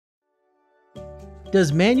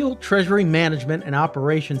Does manual treasury management and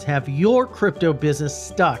operations have your crypto business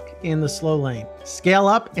stuck in the slow lane? Scale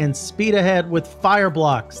up and speed ahead with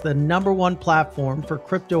Fireblocks, the #1 platform for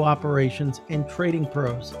crypto operations and trading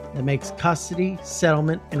pros that makes custody,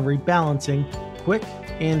 settlement, and rebalancing quick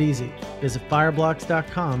and easy. Visit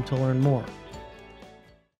fireblocks.com to learn more.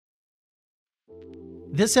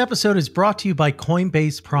 This episode is brought to you by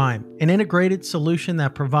Coinbase Prime, an integrated solution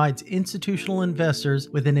that provides institutional investors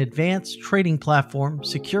with an advanced trading platform,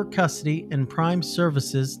 secure custody, and prime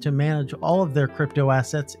services to manage all of their crypto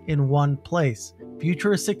assets in one place.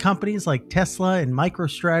 Futuristic companies like Tesla and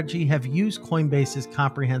MicroStrategy have used Coinbase's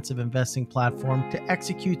comprehensive investing platform to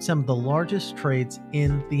execute some of the largest trades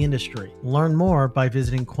in the industry. Learn more by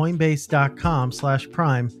visiting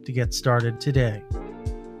coinbase.com/prime to get started today.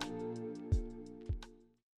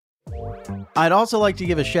 I'd also like to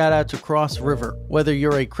give a shout out to Cross River. Whether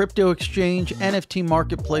you're a crypto exchange, NFT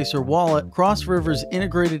marketplace, or wallet, Cross River's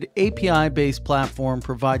integrated API-based platform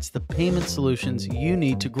provides the payment solutions you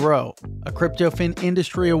need to grow. A CryptoFin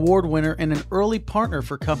Industry Award winner and an early partner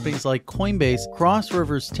for companies like Coinbase, Cross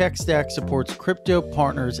River's tech stack supports crypto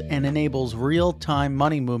partners and enables real-time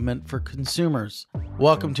money movement for consumers.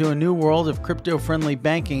 Welcome to a new world of crypto-friendly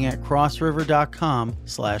banking at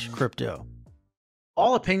crossriver.com/crypto.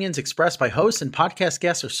 All opinions expressed by hosts and podcast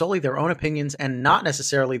guests are solely their own opinions and not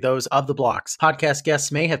necessarily those of the blocks. Podcast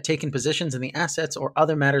guests may have taken positions in the assets or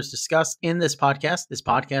other matters discussed in this podcast. This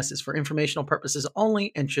podcast is for informational purposes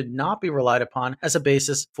only and should not be relied upon as a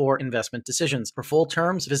basis for investment decisions. For full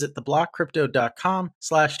terms, visit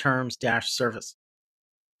theblockcrypto.com/terms-service.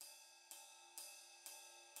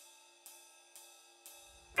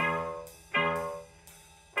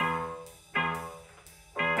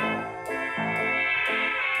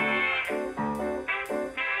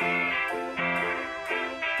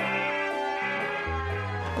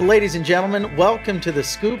 Ladies and gentlemen, welcome to The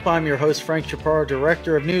Scoop. I'm your host, Frank Chaparro,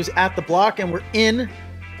 Director of News at The Block, and we're in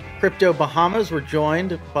Crypto Bahamas. We're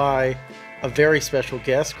joined by a very special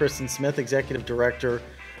guest, Kristin Smith, Executive Director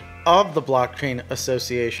of the Blockchain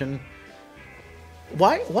Association.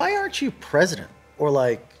 Why aren't you president or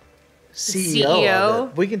like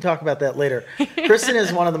CEO? We can talk about that later. Kristin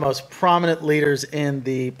is one of the most prominent leaders in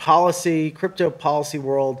the crypto policy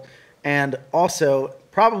world, and also,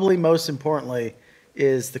 probably most importantly,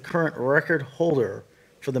 is the current record holder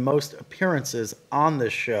for the most appearances on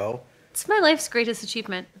this show. It's my life's greatest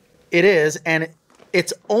achievement. It is, and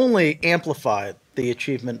it's only amplified, the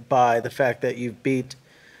achievement, by the fact that you've beat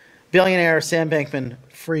billionaire Sam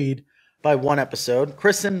Bankman-Fried by one episode.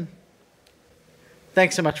 Kristin,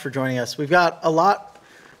 thanks so much for joining us. We've got a lot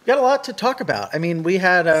to talk about. I mean, we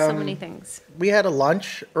had so many things. We had a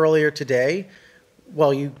lunch earlier today.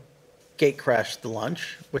 Well, you gate crashed the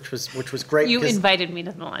lunch, which was great. You invited me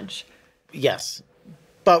to the lunch. Yes,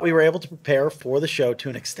 but we were able to prepare for the show to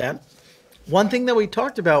an extent. One thing that we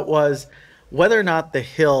talked about was whether or not the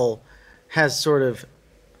Hill has sort of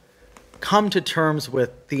come to terms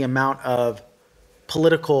with the amount of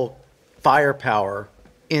political firepower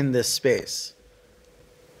in this space.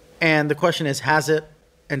 And the question is, has it,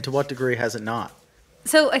 and to what degree has it not?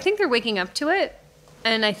 So I think they're waking up to it,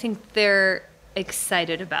 and I think they're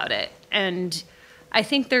excited about it. And I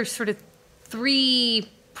think there's sort of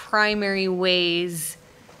three primary ways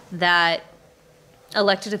that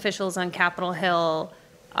elected officials on Capitol Hill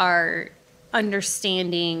are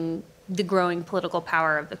understanding the growing political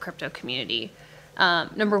power of the crypto community.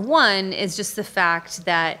 Number one is just the fact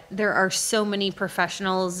that there are so many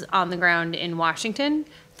professionals on the ground in Washington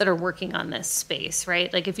that are working on this space,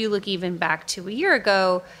 right? Like if you look even back to a year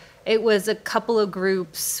ago, it was a couple of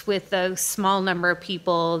groups with a small number of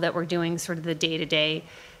people that were doing sort of the day-to-day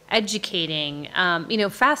educating.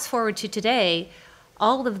 Fast forward to today,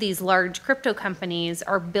 all of these large crypto companies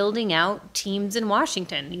are building out teams in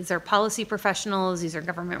Washington. These are policy professionals. These are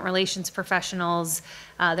government relations professionals.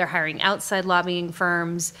 They're hiring outside lobbying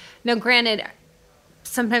firms. Now, granted,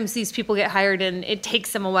 sometimes these people get hired and it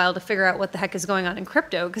takes them a while to figure out what the heck is going on in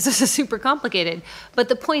crypto because this is super complicated. But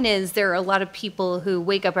the point is there are a lot of people who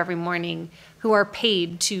wake up every morning who are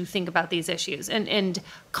paid to think about these issues. And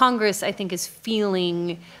Congress, I think, is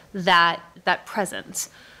feeling that presence.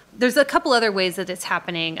 There's a couple other ways that it's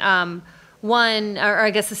happening. One, or I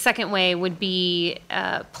guess the second way would be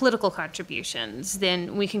political contributions.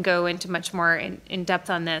 Then we can go into much more in depth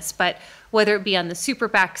on this, but whether it be on the super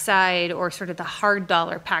PAC side or sort of the hard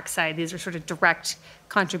dollar PAC side, these are sort of direct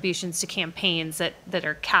contributions to campaigns that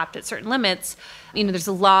are capped at certain limits. There's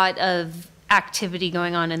a lot of activity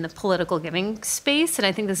going on in the political giving space, and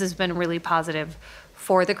I think this has been really positive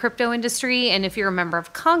for the crypto industry. And if you're a member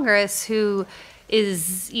of Congress who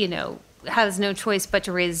is, has no choice but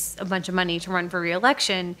to raise a bunch of money to run for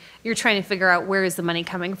re-election, you're trying to figure out where is the money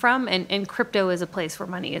coming from, and crypto is a place where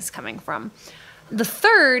money is coming from. The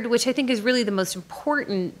third, which I think is really the most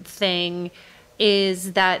important thing,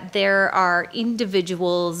 is that there are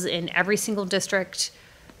individuals in every single district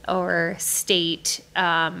or state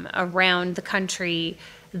around the country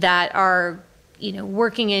that are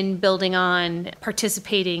working in, building on,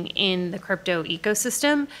 participating in the crypto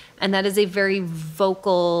ecosystem. And that is a very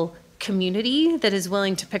vocal community that is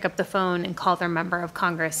willing to pick up the phone and call their member of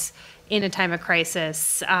Congress in a time of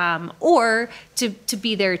crisis, or to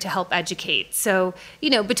be there to help educate. So,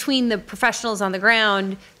 between the professionals on the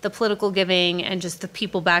ground, the political giving, and just the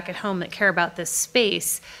people back at home that care about this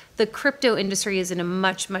space, the crypto industry is in a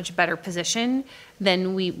much, much better position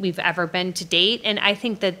than we've ever been to date. And I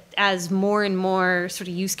think that as more and more sort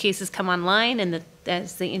of use cases come online, and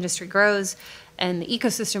as the industry grows and the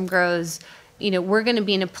ecosystem grows, we're going to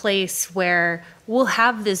be in a place where we'll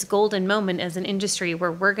have this golden moment as an industry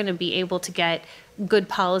where we're going to be able to get good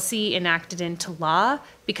policy enacted into law,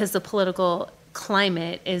 because the political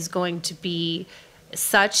climate is going to be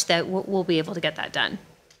such that we'll be able to get that done.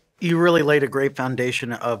 You really laid a great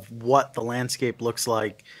foundation of what the landscape looks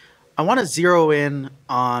like. I want to zero in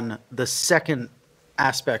on the second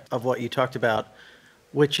aspect of what you talked about,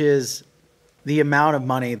 which is the amount of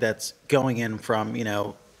money that's going in from,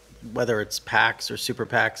 whether it's PACs or super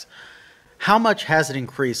PACs. How much has it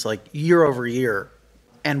increased, like year over year?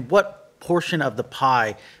 And what portion of the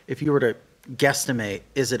pie, if you were to guesstimate,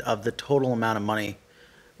 is it of the total amount of money,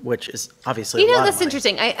 which is obviously a lot that's of money?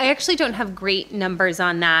 interesting. I actually don't have great numbers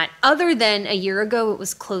on that. Other than a year ago, it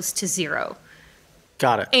was close to zero.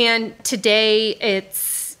 Got it. And today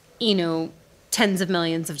it's, tens of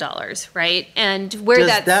millions of dollars, right? And where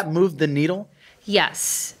does that move the needle?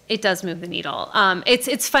 Yes, it does move the needle.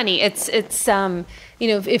 It's funny. It's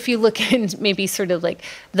if you look in maybe sort of like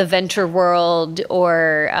the venture world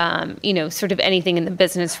or sort of anything in the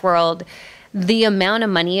business world, the amount of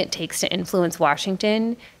money it takes to influence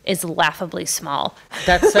Washington is laughably small.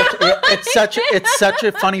 That's it's such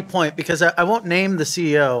a funny point, because I won't name the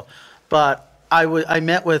CEO, but I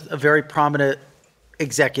met with a very prominent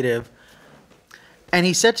executive, and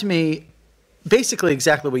he said to me basically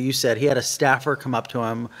exactly what you said. He had a staffer come up to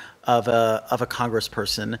him of a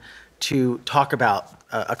congressperson to talk about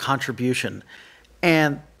a contribution,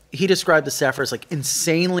 and he described the staffer as like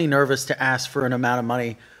insanely nervous to ask for an amount of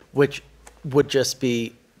money which would just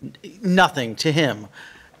be nothing to him.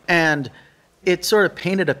 And it sort of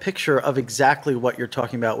painted a picture of exactly what you're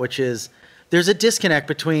talking about, which is there's a disconnect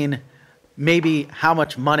between maybe how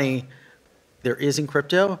much money there is in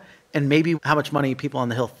crypto and maybe how much money people on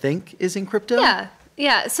the Hill think is in crypto.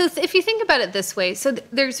 Yeah. So if you think about it this way, so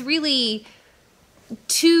there's really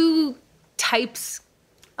two types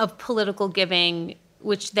of political giving,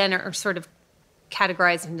 which then are sort of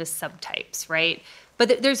categorized into subtypes, right?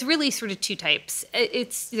 But there's really sort of two types.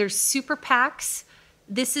 There's super PACs.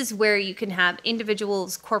 This is where you can have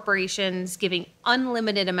individuals, corporations giving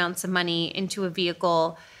unlimited amounts of money into a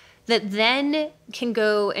vehicle that then can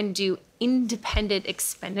go and do independent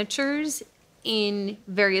expenditures in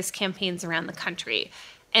various campaigns around the country.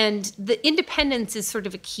 And the independence is sort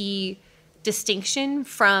of a key distinction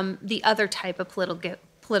from the other type of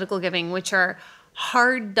political giving, which are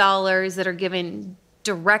hard dollars that are given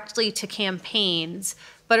directly to campaigns,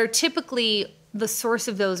 but are typically the source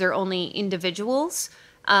of those are only individuals,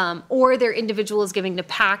 or they're individuals giving to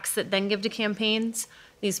PACs that then give to campaigns,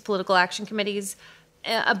 these political action committees.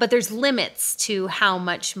 But there's limits to how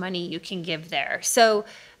much money you can give there. So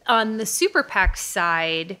on the super PAC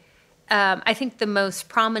side, I think the most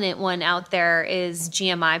prominent one out there is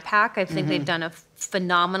GMI PAC. I think they've done a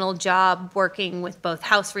phenomenal job working with both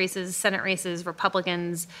House races, Senate races,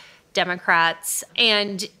 Republicans, Democrats.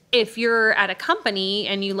 And if you're at a company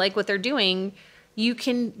and you like what they're doing, you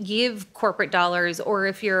can give corporate dollars, or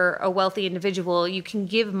if you're a wealthy individual, you can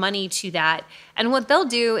give money to that. And what they'll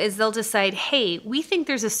do is they'll decide, hey, we think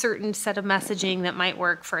there's a certain set of messaging that might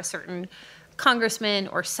work for a certain congressman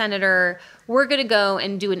or senator. We're going to go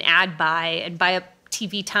and do an ad buy and buy up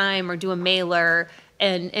TV time or do a mailer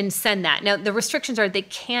and send that. Now, the restrictions are they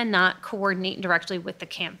cannot coordinate directly with the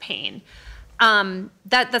campaign.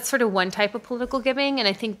 That's sort of one type of political giving, and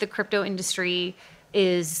I think the crypto industry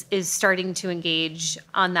is starting to engage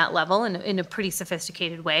on that level in a pretty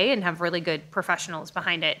sophisticated way and have really good professionals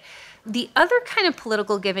behind it. The other kind of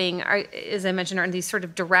political giving, as I mentioned, are these sort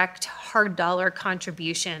of direct hard dollar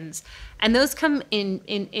contributions, and those come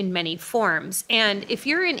in many forms. And if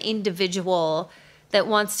you're an individual that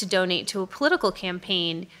wants to donate to a political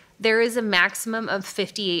campaign, there is a maximum of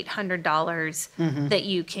 $5,800 that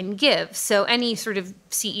you can give. So any sort of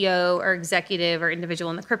CEO or executive or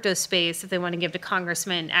individual in the crypto space, if they want to give to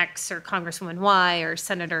Congressman X or Congresswoman Y or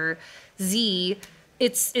Senator Z,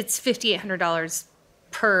 it's $5,800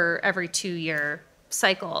 per every 2-year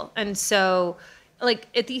cycle. And so, like,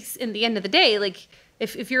 in the end of the day, like,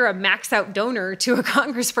 if you're a maxed out donor to a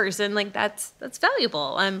congressperson, like, that's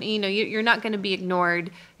valuable. You know, you're not going to be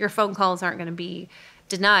ignored. Your phone calls aren't going to be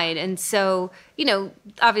denied. And so, you know,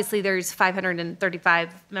 obviously there's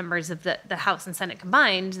 535 members of the House and Senate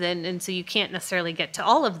combined, and so you can't necessarily get to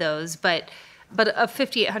all of those, but a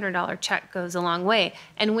 $5,800 check goes a long way.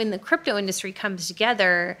 And when the crypto industry comes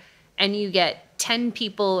together and you get 10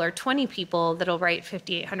 people or 20 people that'll write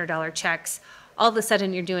 $5,800 checks, all of a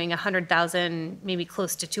sudden you're doing $100,000, maybe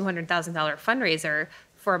close to $200,000 fundraiser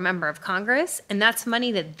for a member of Congress. And that's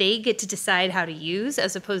money that they get to decide how to use,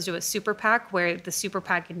 as opposed to a super PAC where the super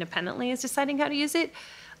PAC independently is deciding how to use it.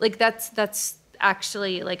 Like, that's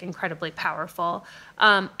actually, like, incredibly powerful.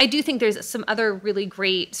 I do think there's some other really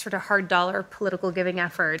great sort of hard dollar political giving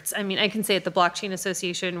efforts. I mean, I can say at the Blockchain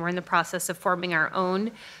Association, we're in the process of forming our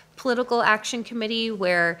own political action committee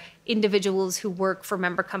where individuals who work for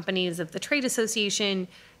member companies of the trade association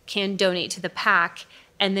can donate to the PAC,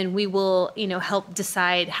 and then we will, you know, help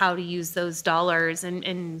decide how to use those dollars.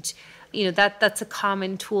 And you know, that's a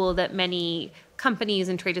common tool that many companies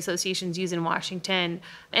and trade associations use in Washington.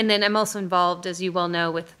 And then I'm also involved, as you well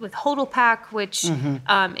know, with HODL PAC, which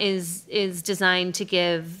is designed to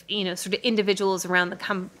give, you know, sort of individuals around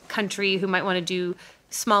the country who might want to do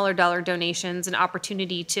smaller dollar donations an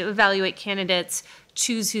opportunity to evaluate candidates,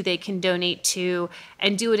 choose who they can donate to,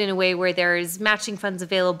 and do it in a way where there's matching funds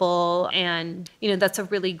available. And, you know, that's a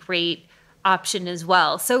really great option as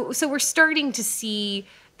well. So we're starting to see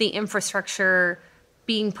the infrastructure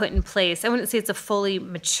being put in place. I wouldn't say it's a fully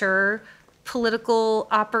mature political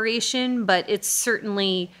operation, but it's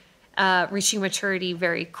certainly reaching maturity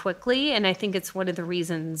very quickly. And I think it's one of the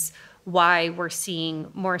reasons why we're seeing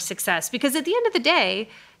more success. Because at the end of the day,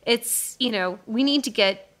 it's, you know, we need to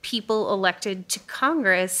get people elected to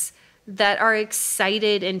Congress that are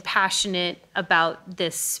excited and passionate about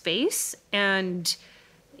this space. And,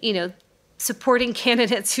 you know, supporting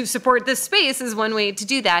candidates who support this space is one way to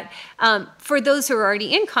do that. For those who are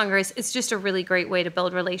already in Congress, it's just a really great way to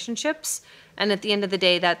build relationships. And at the end of the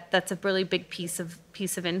day, that's a really big piece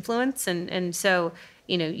of influence. And so,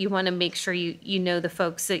 you know, you want to make sure you know the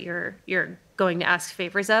folks that you're going to ask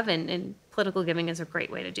favors of, and political giving is a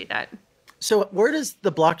great way to do that. So where does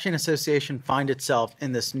the Blockchain Association find itself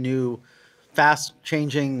in this new,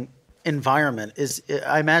 fast-changing environment?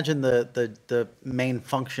 I imagine the main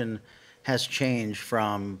function has changed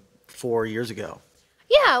from 4 years ago.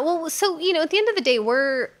 Yeah, well, so, you know, at the end of the day,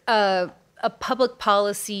 we're a public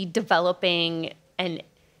policy developing and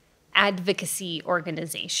advocacy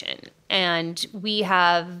organization. And we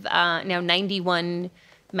have now 91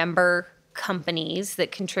 member companies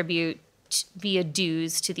that contribute via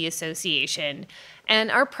dues to the association.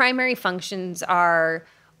 And our primary functions are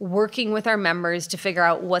working with our members to figure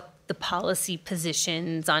out what the policy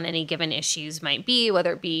positions on any given issues might be,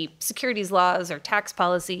 whether it be securities laws or tax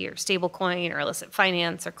policy or stablecoin or illicit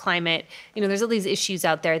finance or climate. You know, there's all these issues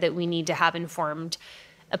out there that we need to have informed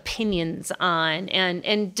opinions on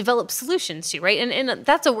and develop solutions to, right? And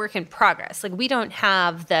that's a work in progress. Like, we don't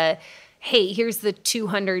have the, hey, here's the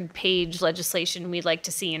 200-page legislation we'd like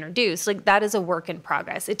to see introduced. Like, that is a work in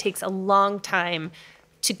progress. It takes a long time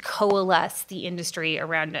to coalesce the industry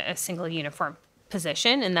around a single uniform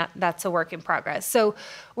position, and that's a work in progress. So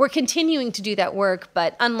we're continuing to do that work,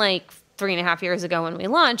 but unlike 3.5 years ago when we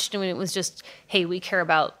launched, and when it was just, hey, we care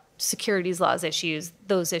about securities laws issues,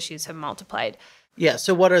 those issues have multiplied. Yeah.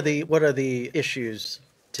 So what are the issues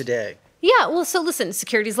today? Yeah, well, so listen,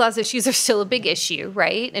 securities laws issues are still a big issue,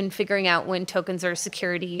 right? And figuring out when tokens are a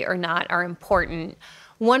security or not are important.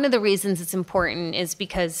 One of the reasons it's important is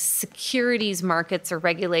because securities markets are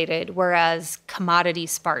regulated, whereas commodity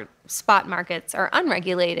spot markets are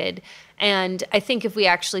unregulated. And I think if we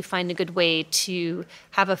actually find a good way to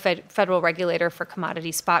have a federal regulator for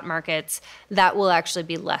commodity spot markets, that will actually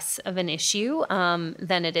be less of an issue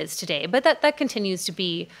than it is today. But that continues to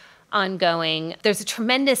be ongoing. There's a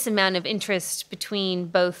tremendous amount of interest between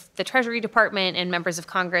both the Treasury Department and members of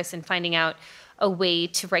Congress in finding out a way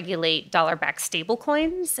to regulate dollar-backed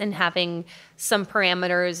stablecoins and having some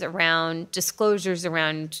parameters around disclosures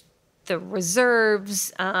around the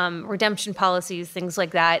reserves, redemption policies, things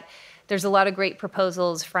like that. There's a lot of great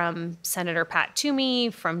proposals from Senator Pat Toomey,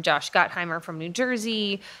 from Josh Gottheimer from New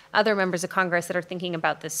Jersey, other members of Congress that are thinking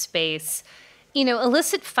about this space.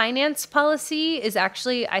 Illicit finance policy is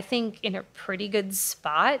actually, I think, in a pretty good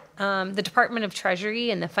spot. The Department of Treasury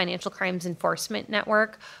and the Financial Crimes Enforcement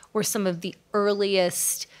Network were some of the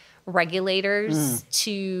earliest regulators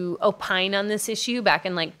to opine on this issue back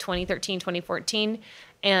in like 2013, 2014.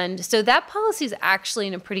 And so that policy is actually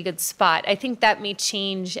in a pretty good spot. I think that may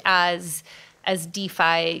change as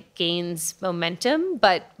DeFi gains momentum,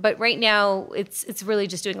 but right now it's really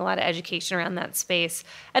just doing a lot of education around that space.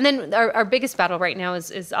 And then our biggest battle right now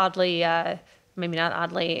is oddly, maybe not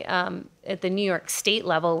oddly, at the New York State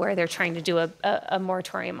level, where they're trying to do a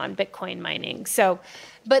moratorium on Bitcoin mining. So,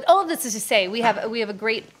 but all of this is to say we have a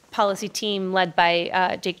great policy team led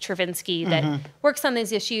by Jake Travinsky that works on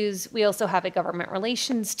these issues. We also have a government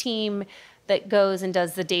relations team that goes and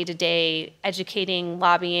does the day-to-day educating,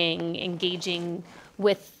 lobbying, engaging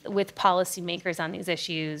with policymakers on these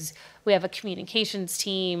issues. We have a communications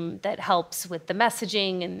team that helps with the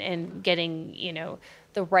messaging and getting,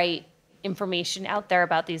 the right information out there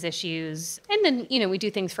about these issues. And then, we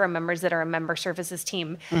do things for our members that are a member services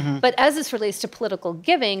team. But as this relates to political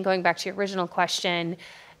giving, going back to your original question,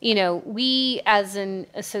 we as an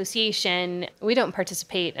association, we don't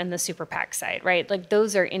participate in the super PAC side, right? Like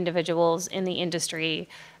those are individuals in the industry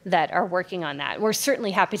that are working on that. We're certainly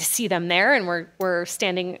happy to see them there, and we're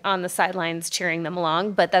standing on the sidelines cheering them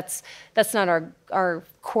along, but that's not our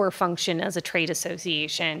core function as a trade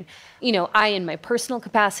association. I, in my personal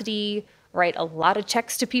capacity, write a lot of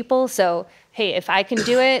checks to people. So, hey, if I can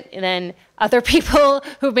do it, then other people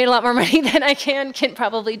who've made a lot more money than I can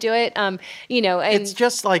probably do it. And it's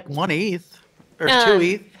just like 1 ETH or 2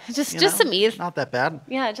 ETH. Just some ETH. Not that bad.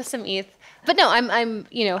 Yeah, just some ETH. But no, I'm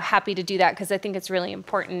happy to do that because I think it's really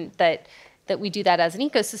important that we do that as an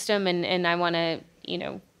ecosystem, and I want to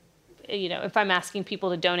if I'm asking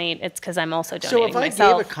people to donate, it's because I'm also donating myself. So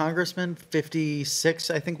if I gave a congressman 56,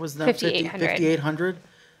 I think was the 5,800.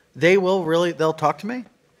 They'll talk to me?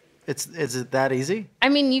 Is it that easy? I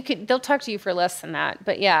mean, they'll talk to you for less than that,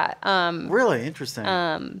 but yeah. Really interesting.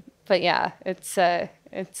 But yeah, it's a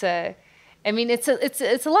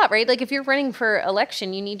lot, right? Like if you're running for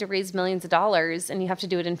election, you need to raise millions of dollars, and you have to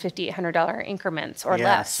do it in $5,800 increments or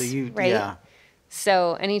less, right? Yeah.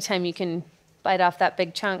 So anytime you can bite off that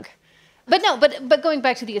big chunk. But no, but going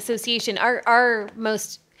back to the association, our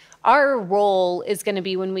role is going to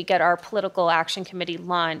be when we get our political action committee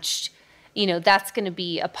launched, that's going to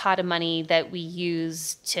be a pot of money that we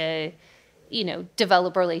use to,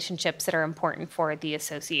 develop relationships that are important for the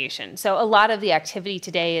association. So a lot of the activity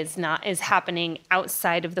today is happening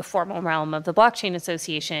outside of the formal realm of the Blockchain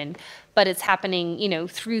Association, but it's happening,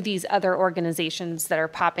 through these other organizations that are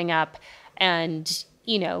popping up. And,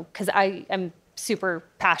 because I'm super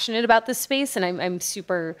passionate about this space, and I'm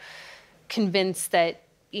super convinced that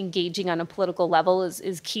engaging on a political level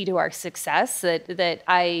is key to our success, that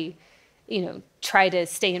I, try to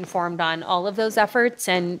stay informed on all of those efforts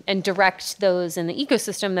and direct those in the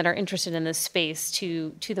ecosystem that are interested in this space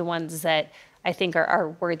to the ones that I think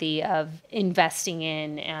are worthy of investing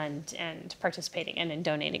in and participating in and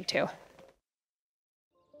donating to.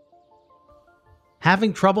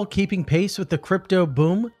 Having trouble keeping pace with the crypto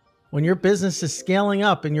boom? When your business is scaling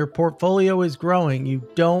up and your portfolio is growing, you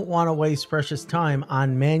don't want to waste precious time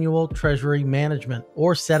on manual treasury management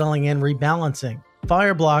or settling and rebalancing.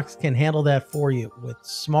 Fireblocks can handle that for you with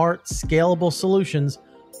smart, scalable solutions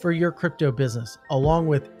for your crypto business, along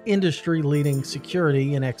with industry-leading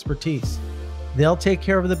security and expertise. They'll take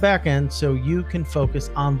care of the back end so you can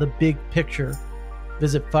focus on the big picture.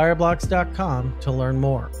 Visit fireblocks.com to learn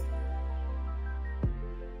more.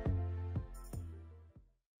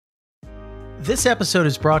 This episode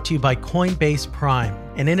is brought to you by Coinbase Prime,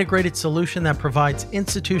 an integrated solution that provides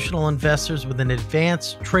institutional investors with an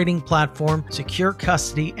advanced trading platform, secure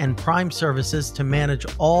custody, and prime services to manage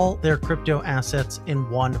all their crypto assets in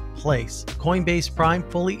one place. Coinbase Prime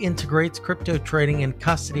fully integrates crypto trading and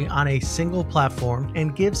custody on a single platform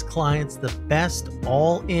and gives clients the best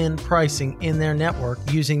all-in pricing in their network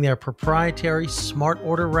using their proprietary smart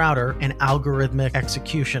order router and algorithmic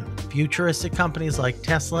execution. Futuristic companies like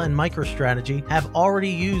Tesla and MicroStrategy have already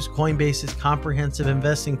used Coinbase's comprehensive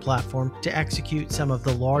investing platform to execute some of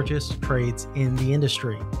the largest trades in the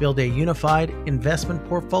industry. Build a unified investment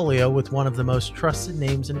portfolio with one of the most trusted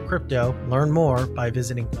names in crypto. Learn more by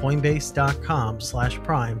visiting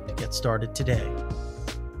coinbase.com/prime to get started today.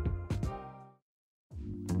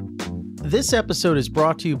 This episode is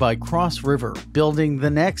brought to you by Cross River. Building the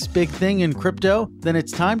next big thing in crypto? Then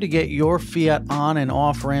it's time to get your fiat on and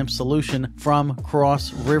off ramp solution from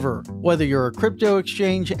Cross River. Whether you're a crypto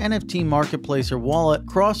exchange, NFT marketplace, or wallet,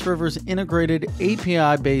 Cross River's integrated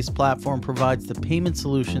API-based platform provides the payment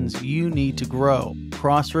solutions you need to grow.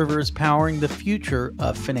 Cross River is powering the future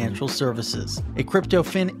of financial services. A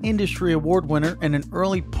CryptoFin Industry Award winner and an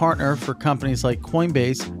early partner for companies like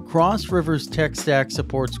Coinbase, Cross River's tech stack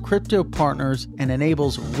supports crypto partners and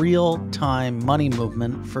enables real-time money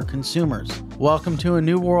movement for consumers. Welcome to a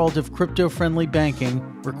new world of crypto-friendly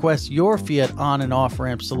banking. Request your fiat on and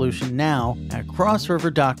off-ramp solution now at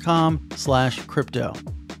crossriver.com/crypto.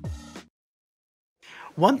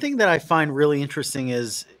 One thing that I find really interesting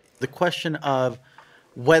is the question of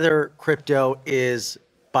whether crypto is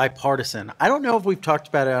bipartisan. I don't know if we've talked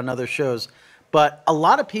about it on other shows, but a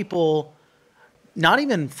lot of people, not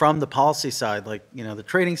even from the policy side, like, the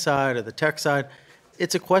trading side or the tech side,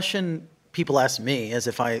 it's a question people ask me as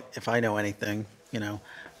if I know anything,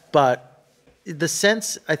 but the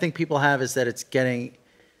sense I think people have is that it's getting,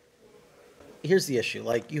 here's the issue.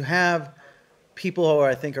 Like, you have people who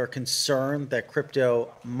I think are concerned that crypto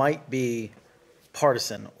might be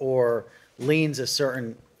partisan or leans a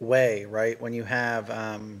certain way, right? When you have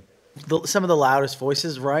some of the loudest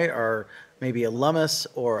voices, right, are maybe a Lummis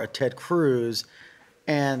or a Ted Cruz,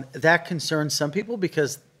 and that concerns some people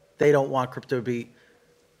because they don't want crypto to be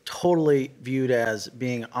totally viewed as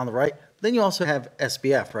being on the right. Then you also have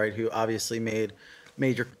SBF, right, who obviously made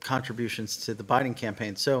major contributions to the Biden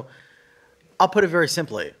campaign. So I'll put it very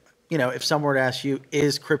simply. If someone were to ask you,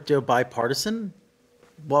 is crypto bipartisan?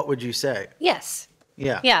 What would you say? Yes.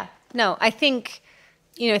 Yeah. Yeah. No, I think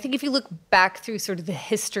if you look back through sort of the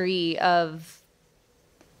history of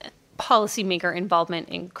policymaker involvement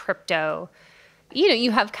in crypto,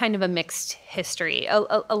 you have kind of a mixed history.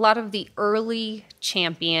 A lot of the early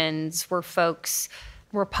champions were folks,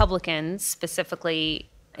 Republicans specifically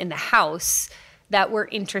in the House, that were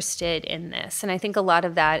interested in this. And I think a lot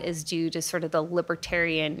of that is due to sort of the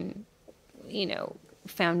libertarian,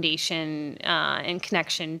 foundation and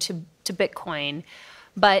connection to Bitcoin.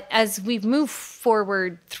 But as we've moved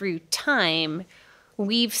forward through time,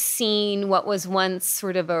 we've seen what was once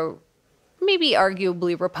sort of a maybe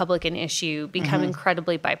arguably Republican issue become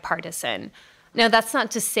incredibly bipartisan. Now, that's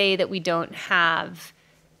not to say that we don't have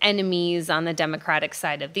enemies on the Democratic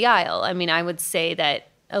side of the aisle. I mean, I would say that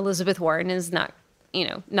Elizabeth Warren is not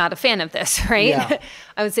a fan of this, right? Yeah.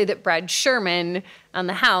 I would say that Brad Sherman on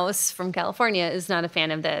the House from California is not a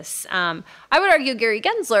fan of this. I would argue Gary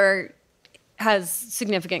Gensler has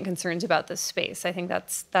significant concerns about this space. I think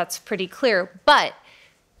that's pretty clear. But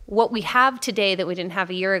what we have today that we didn't have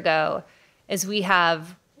a year ago is we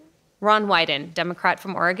have Ron Wyden, Democrat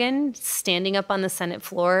from Oregon, standing up on the Senate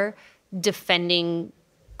floor defending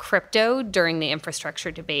crypto during the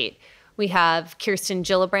infrastructure debate. We have Kirsten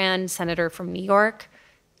Gillibrand, senator from New York,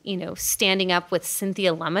 standing up with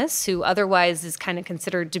Cynthia Lummis, who otherwise is kind of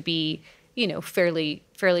considered to be fairly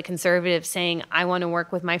conservative, saying, I want to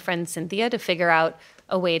work with my friend Cynthia to figure out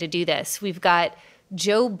a way to do this. We've got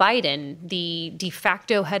Joe Biden, the de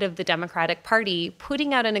facto head of the Democratic Party,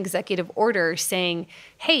 putting out an executive order saying,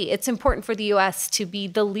 hey, it's important for the U.S. to be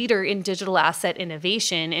the leader in digital asset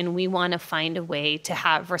innovation, and we want to find a way to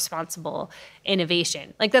have responsible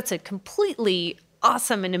innovation. Like, that's a completely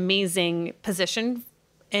awesome and amazing position.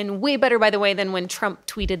 And way better, by the way, than when Trump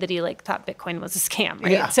tweeted that he thought Bitcoin was a scam,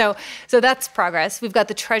 right? Yeah. So that's progress. We've got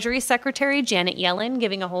the Treasury Secretary, Janet Yellen,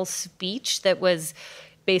 giving a whole speech that was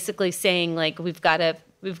basically saying, we've got to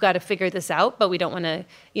figure this out, but we don't want to,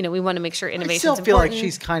 we want to make sure innovation is important. I still feel like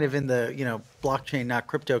she's kind of in the, blockchain, not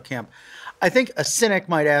crypto camp. I think a cynic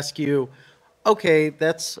might ask you, okay,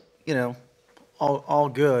 that's, all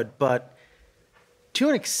good, but to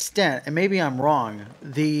an extent, and maybe I'm wrong,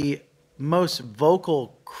 the most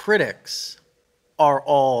vocal critics are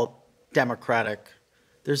all Democratic.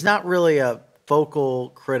 There's not really a vocal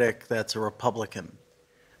critic that's a Republican.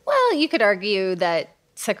 Well, you could argue that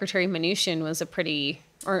Secretary Mnuchin was a pretty,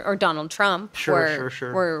 or Donald Trump,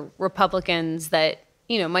 were Republicans that,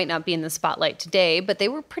 might not be in the spotlight today, but they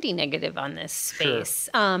were pretty negative on this space.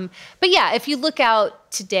 Sure. But yeah, if you look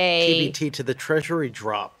out today. TBT to the Treasury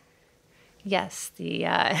drop. Yes.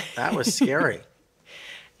 That was scary.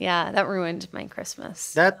 Yeah, that ruined my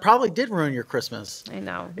Christmas. That probably did ruin your Christmas. I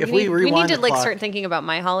know. If we rewind we need to the clock, start thinking about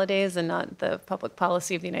my holidays and not the public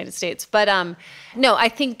policy of the United States. But no, I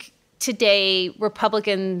think today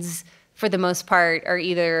Republicans, for the most part, are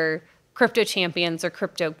either crypto champions or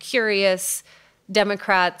crypto curious.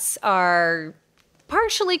 Democrats are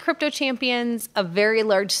partially crypto champions. A very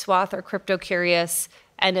large swath are crypto curious.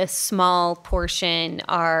 and a small portion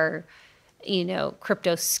are,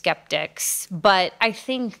 crypto skeptics. But I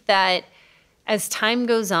think that as time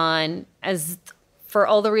goes on, as for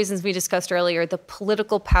all the reasons we discussed earlier, the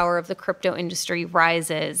political power of the crypto industry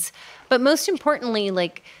rises. But most importantly,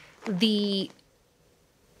 we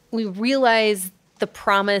realize the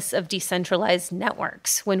promise of decentralized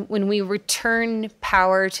networks. When we return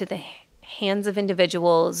power to the hands of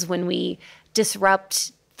individuals, when we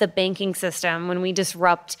disrupt the banking system, when we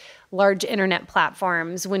disrupt large internet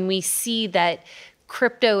platforms, when we see that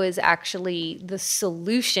crypto is actually the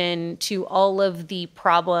solution to all of the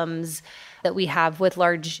problems that we have with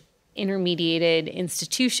large intermediated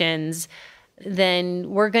institutions, then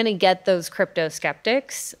we're going to get those crypto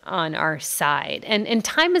skeptics on our side. And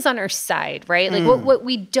time is on our side, right? Like what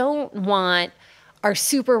we don't want are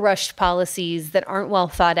super rushed policies that aren't well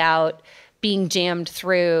thought out being jammed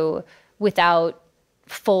through without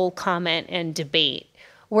full comment and debate.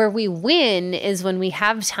 Where we win is when we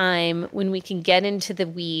have time, when we can get into the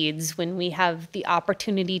weeds, when we have the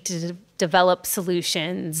opportunity to develop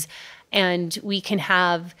solutions, and we can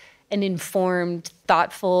have an informed,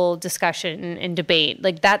 thoughtful discussion and debate.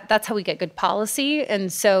 Like that's how we get good policy.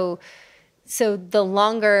 And so the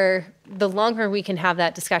longer we can have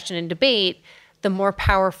that discussion and debate, the more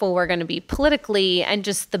powerful we're going to be politically, and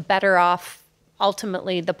just the better off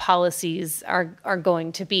ultimately the policies are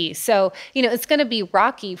going to be. So, it's going to be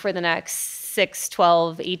rocky for the next 6,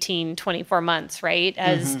 12, 18, 24 months, right?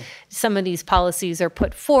 As some of these policies are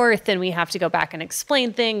put forth and we have to go back and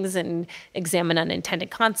explain things and examine unintended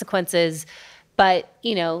consequences. But,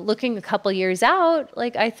 looking a couple years out,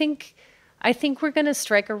 I think we're going to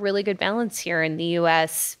strike a really good balance here in the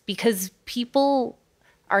US, because people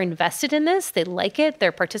are invested in this, they like it,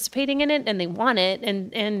 they're participating in it, and they want it.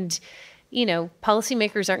 And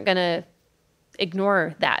policymakers aren't going to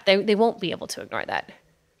ignore that. They won't be able to ignore that.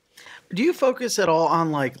 Do you focus at all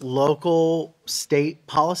on local state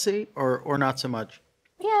policy or not so much?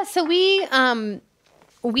 Yeah, so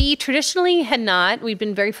we traditionally had not. We've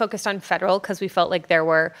been very focused on federal because we felt like there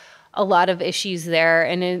were a lot of issues there.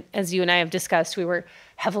 And as you and I have discussed, we were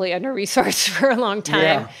heavily under-resourced for a long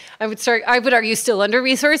time. Yeah. I would argue still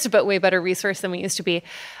under-resourced, but way better resourced than we used to be.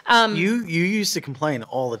 You used to complain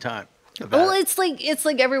all the time. Well, it's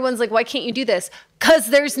like everyone's like, why can't you do this? Because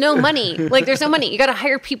there's no money. There's no money. You got to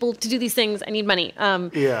hire people to do these things. I need money.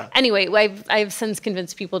 Anyway, I've since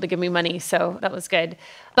convinced people to give me money, so that was good.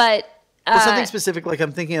 But something specific,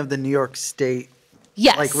 I'm thinking of the New York State.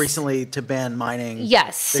 Yes. Recently to ban mining.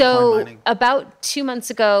 Yes. So mining. About 2 months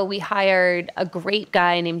ago, we hired a great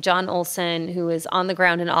guy named John Olson, who is on the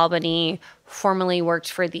ground in Albany, formerly worked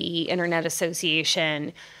for the Internet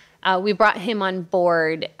Association. We brought him on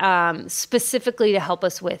board specifically to help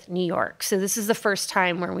us with New York. So this is the first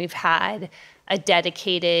time where we've had a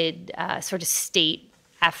dedicated sort of state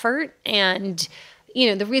effort. And,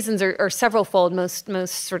 the reasons are several-fold.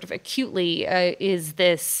 Most sort of acutely is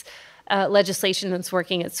this legislation that's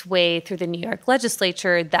working its way through the New York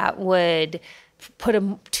legislature that would put a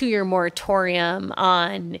 2-year moratorium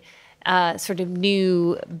on sort of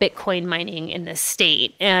new Bitcoin mining in the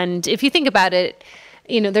state. And if you think about it,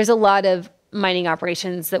 there's a lot of mining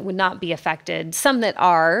operations that would not be affected. Some that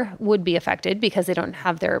would be affected because they don't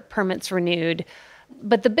have their permits renewed.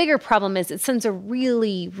 But the bigger problem is it sends a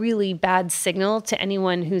really, really bad signal to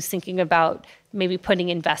anyone who's thinking about maybe putting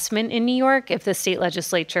investment in New York if the state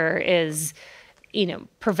legislature is,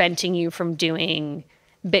 preventing you from doing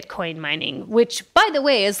Bitcoin mining, which, by the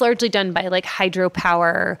way, is largely done by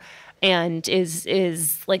hydropower and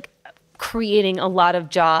is creating a lot of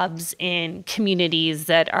jobs in communities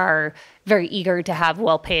that are very eager to have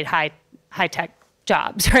well-paid high-tech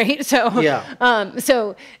jobs, right? So yeah.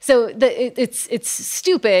 It's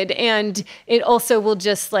stupid, and it also will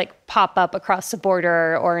just pop up across the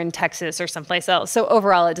border or in Texas or someplace else. So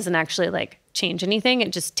overall, it doesn't actually change anything.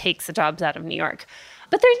 It just takes the jobs out of New York.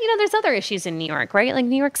 But there's other issues in New York, right?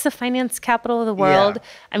 New York's the finance capital of the world. Yeah.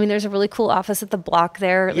 I mean, there's a really cool office at the Block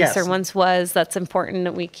there. At least there once was. That's important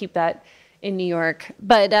that we keep that in New York.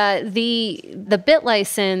 But the bit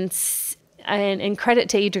license, and credit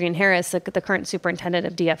to Adrienne Harris, the current superintendent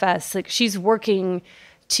of DFS, she's working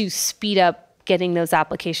to speed up getting those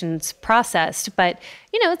applications processed. But,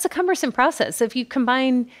 it's a cumbersome process. So if you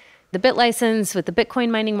combine the bit license with the Bitcoin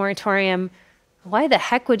mining moratorium, why the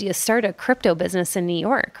heck would you start a crypto business in New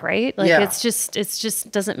York, right? It's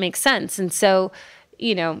just doesn't make sense. And so,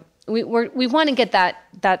 we want to get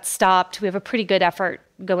that stopped. We have a pretty good effort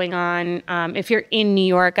going on. If you're in New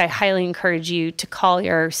York, I highly encourage you to call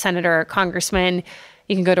your senator or congressman.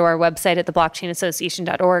 You can go to our website at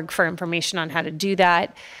theblockchainassociation.org for information on how to do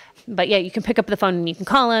that. But yeah, you can pick up the phone and you can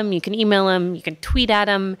call them, you can email them, you can tweet at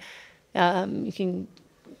them, you can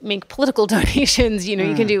make political donations, you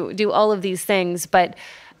can do all of these things. But,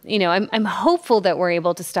 I'm hopeful that we're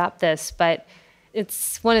able to stop this, but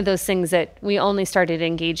it's one of those things that we only started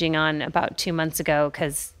engaging on about 2 months ago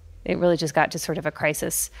because it really just got to sort of a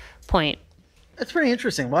crisis point. It's pretty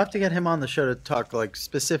interesting. We'll have to get him on the show to talk like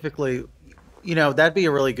specifically, that'd be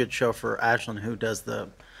a really good show for Ashlyn, who does the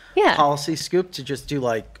policy scoop, to just do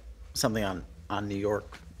like something on New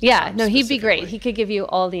York. Yeah, no, he'd be great. He could give you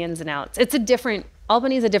all the ins and outs.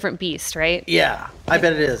 Albany's a different beast, right? Yeah, I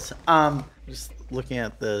bet it is. Just looking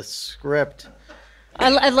at the script.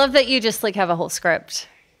 I love that you just like have a whole script.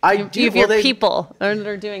 You have your people that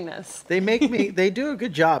are doing this. They do a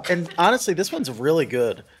good job. And honestly, this one's really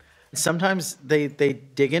good. Sometimes they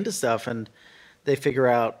dig into stuff and they figure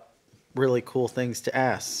out really cool things to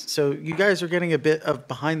ask. So you guys are getting a bit of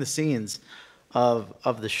behind the scenes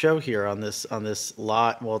of the show here on this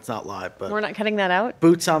live. Well, it's not live, but we're not cutting that out.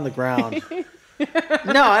 Boots on the ground.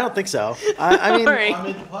 No, I don't think so. I mean, I'm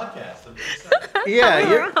in the podcast.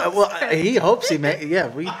 Yeah, well, he hopes he may. Yeah,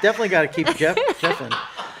 we definitely got to keep Jeff in.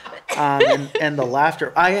 And the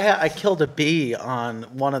laughter. I killed a bee on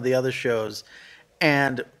one of the other shows,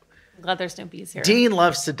 and glad there's no bees here. Dean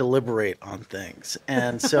loves to deliberate on things,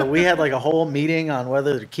 and so we had like a whole meeting on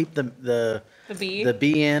whether to keep the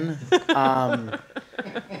bee in,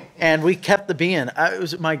 and we kept the bee in.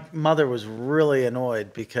 My mother was really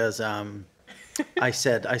annoyed because I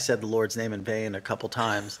said the Lord's name in vain a couple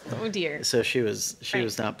times. Oh dear! So she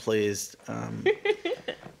was not pleased.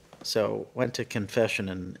 So went to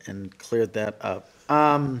confession and cleared that up.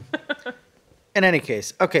 In any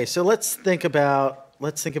case, okay. So let's think about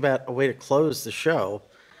a way to close the show.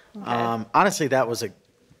 Okay. Honestly,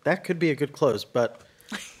 that could be a good close. But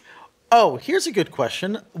here's a good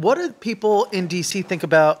question: what do people in DC think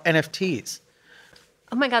about NFTs?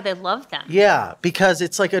 Oh my God, they love them. Yeah, because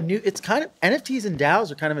it's like NFTs and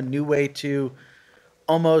DAOs are kind of a new way to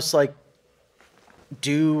almost like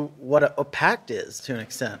do what a pact is to an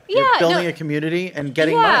extent. Yeah, you're building a community and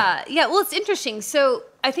getting money. Yeah, well, it's interesting. So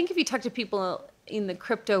I think if you talk to people in the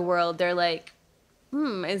crypto world, they're like,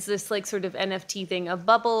 is this like sort of NFT thing a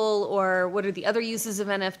bubble, or what are the other uses of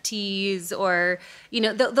NFTs? Or,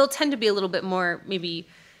 they'll tend to be a little bit more maybe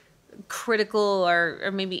critical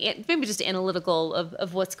or maybe just analytical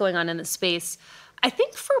of what's going on in the space. I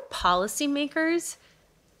think for policymakers,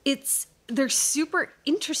 they're super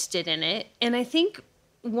interested in it. And I think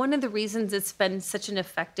one of the reasons it's been such an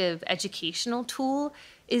effective educational tool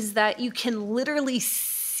is that you can literally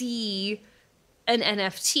see an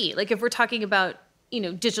NFT. Like if we're talking about,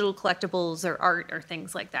 digital collectibles or art or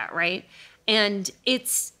things like that, right? And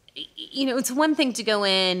it's one thing to go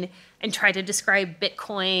in and try to describe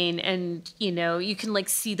Bitcoin and, you can like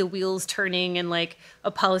see the wheels turning in like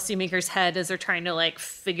a policymaker's head as they're trying to like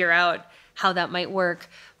figure out how that might work.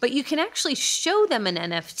 But you can actually show them an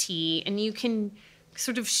NFT and you can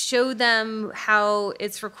sort of show them how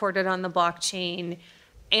it's recorded on the blockchain.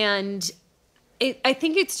 And I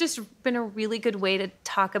think it's just been a really good way to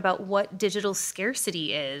talk about what digital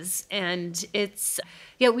scarcity is. And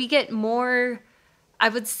we get more. I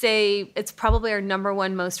would say it's probably our number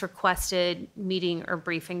one most requested meeting or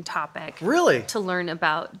briefing topic. Really? To learn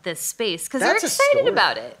about this space because they're excited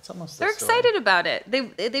about it. It's almost they're excited about it.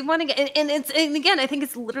 They want to get and again I think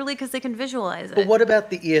it's literally because they can visualize it. But what about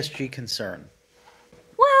the ESG concern?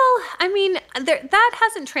 Well, I mean that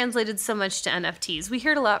hasn't translated so much to NFTs. We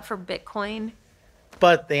hear it a lot for Bitcoin.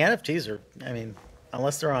 But the NFTs are,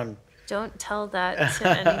 unless they're on. Don't tell that to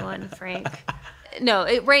anyone, Frank. No,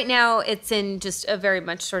 right now it's in just a very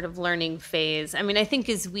much sort of learning phase. I mean, I think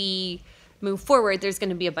as we move forward, there's going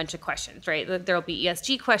to be a bunch of questions, right? There will be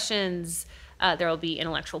ESG questions. There will be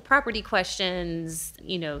intellectual property questions.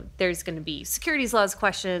 There's going to be securities laws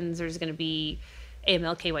questions. There's going to be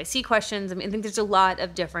AML KYC questions. I mean, I think there's a lot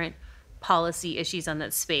of different policy issues on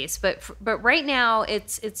that space. But right now,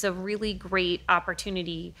 it's a really great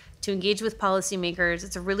opportunity to engage with policymakers.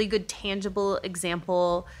 It's a really good tangible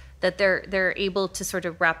example that they're able to sort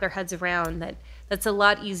of wrap their heads around. That's a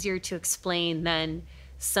lot easier to explain than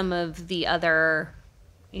some of the other,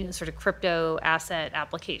 sort of crypto asset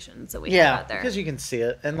applications that we have out there. Yeah, because you can see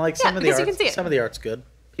it, and like some of the art's good.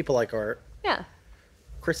 People like art. Yeah.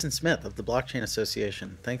 Kristin Smith of the Blockchain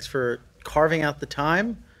Association. Thanks for carving out the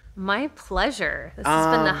time. My pleasure. This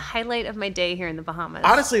has been the highlight of my day here in the Bahamas.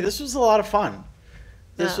 Honestly, this was a lot of fun.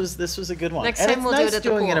 This was a good one. Next time we'll do it at the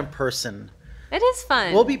pool. Doing it in person. It is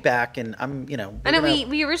fun. We'll be back, and I know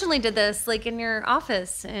we originally did this like in your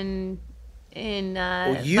office, and in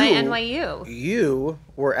Well, by NYU. You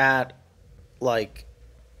were at like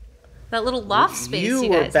That little loft space you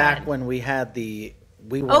were guys back had. when we had the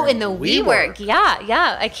WeWork. Oh, in the WeWork.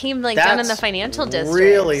 Yeah. I came like down in the financial district.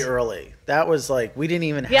 Really early. That was like, we didn't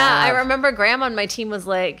even have. Yeah, I remember Graham on my team was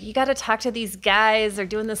like, you got to talk to these guys. They're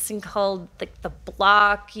doing this thing called like the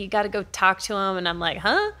block. You got to go talk to them. And I'm like,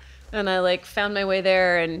 huh? And I like found my way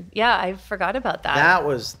there. And yeah, I forgot about that. That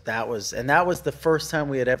was the first time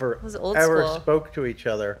we had ever spoke to each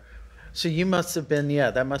other. So you must have been,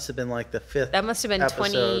 that must have been like the fifth. That must have been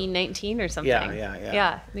episode. 2019 or something.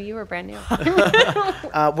 Yeah. No, you were brand new.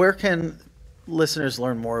 Where can listeners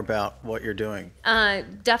learn more about what you're doing?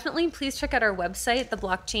 Definitely please check out our website,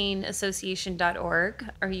 theblockchainassociation.org,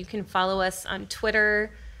 or you can follow us on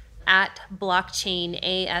Twitter at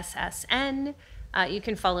blockchainassn. You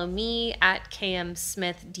can follow me at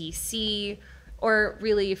KMSmithDC, or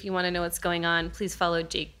really if you want to know what's going on, please follow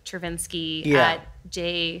Jake Chervinsky at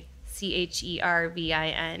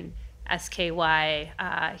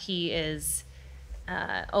JCHERVINSKY. He is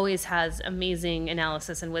always has amazing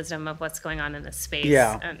analysis and wisdom of what's going on in this space.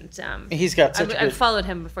 Yeah, and he's got such I've followed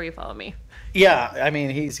him before you follow me. Yeah, I mean,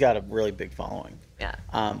 he's got a really big following. Yeah.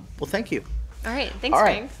 Well, thank you. All right. Thanks,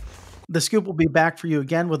 Frank. The Scoop will be back for you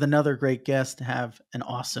again with another great guest. Have an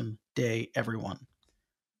awesome day, everyone.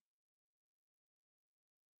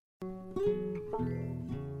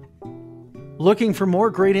 Looking for more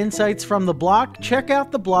great insights from The Block? Check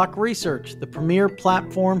out The Block Research, the premier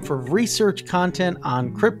platform for research content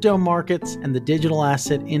on crypto markets and the digital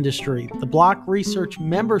asset industry. The Block Research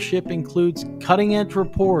membership includes cutting-edge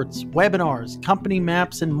reports, webinars, company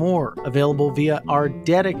maps, and more, available via our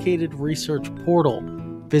dedicated research portal.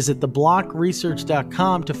 Visit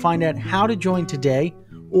theblockresearch.com to find out how to join today,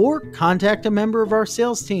 or contact a member of our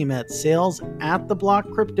sales team at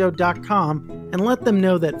sales@theblockcrypto.com and let them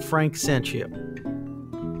know that Frank sent you.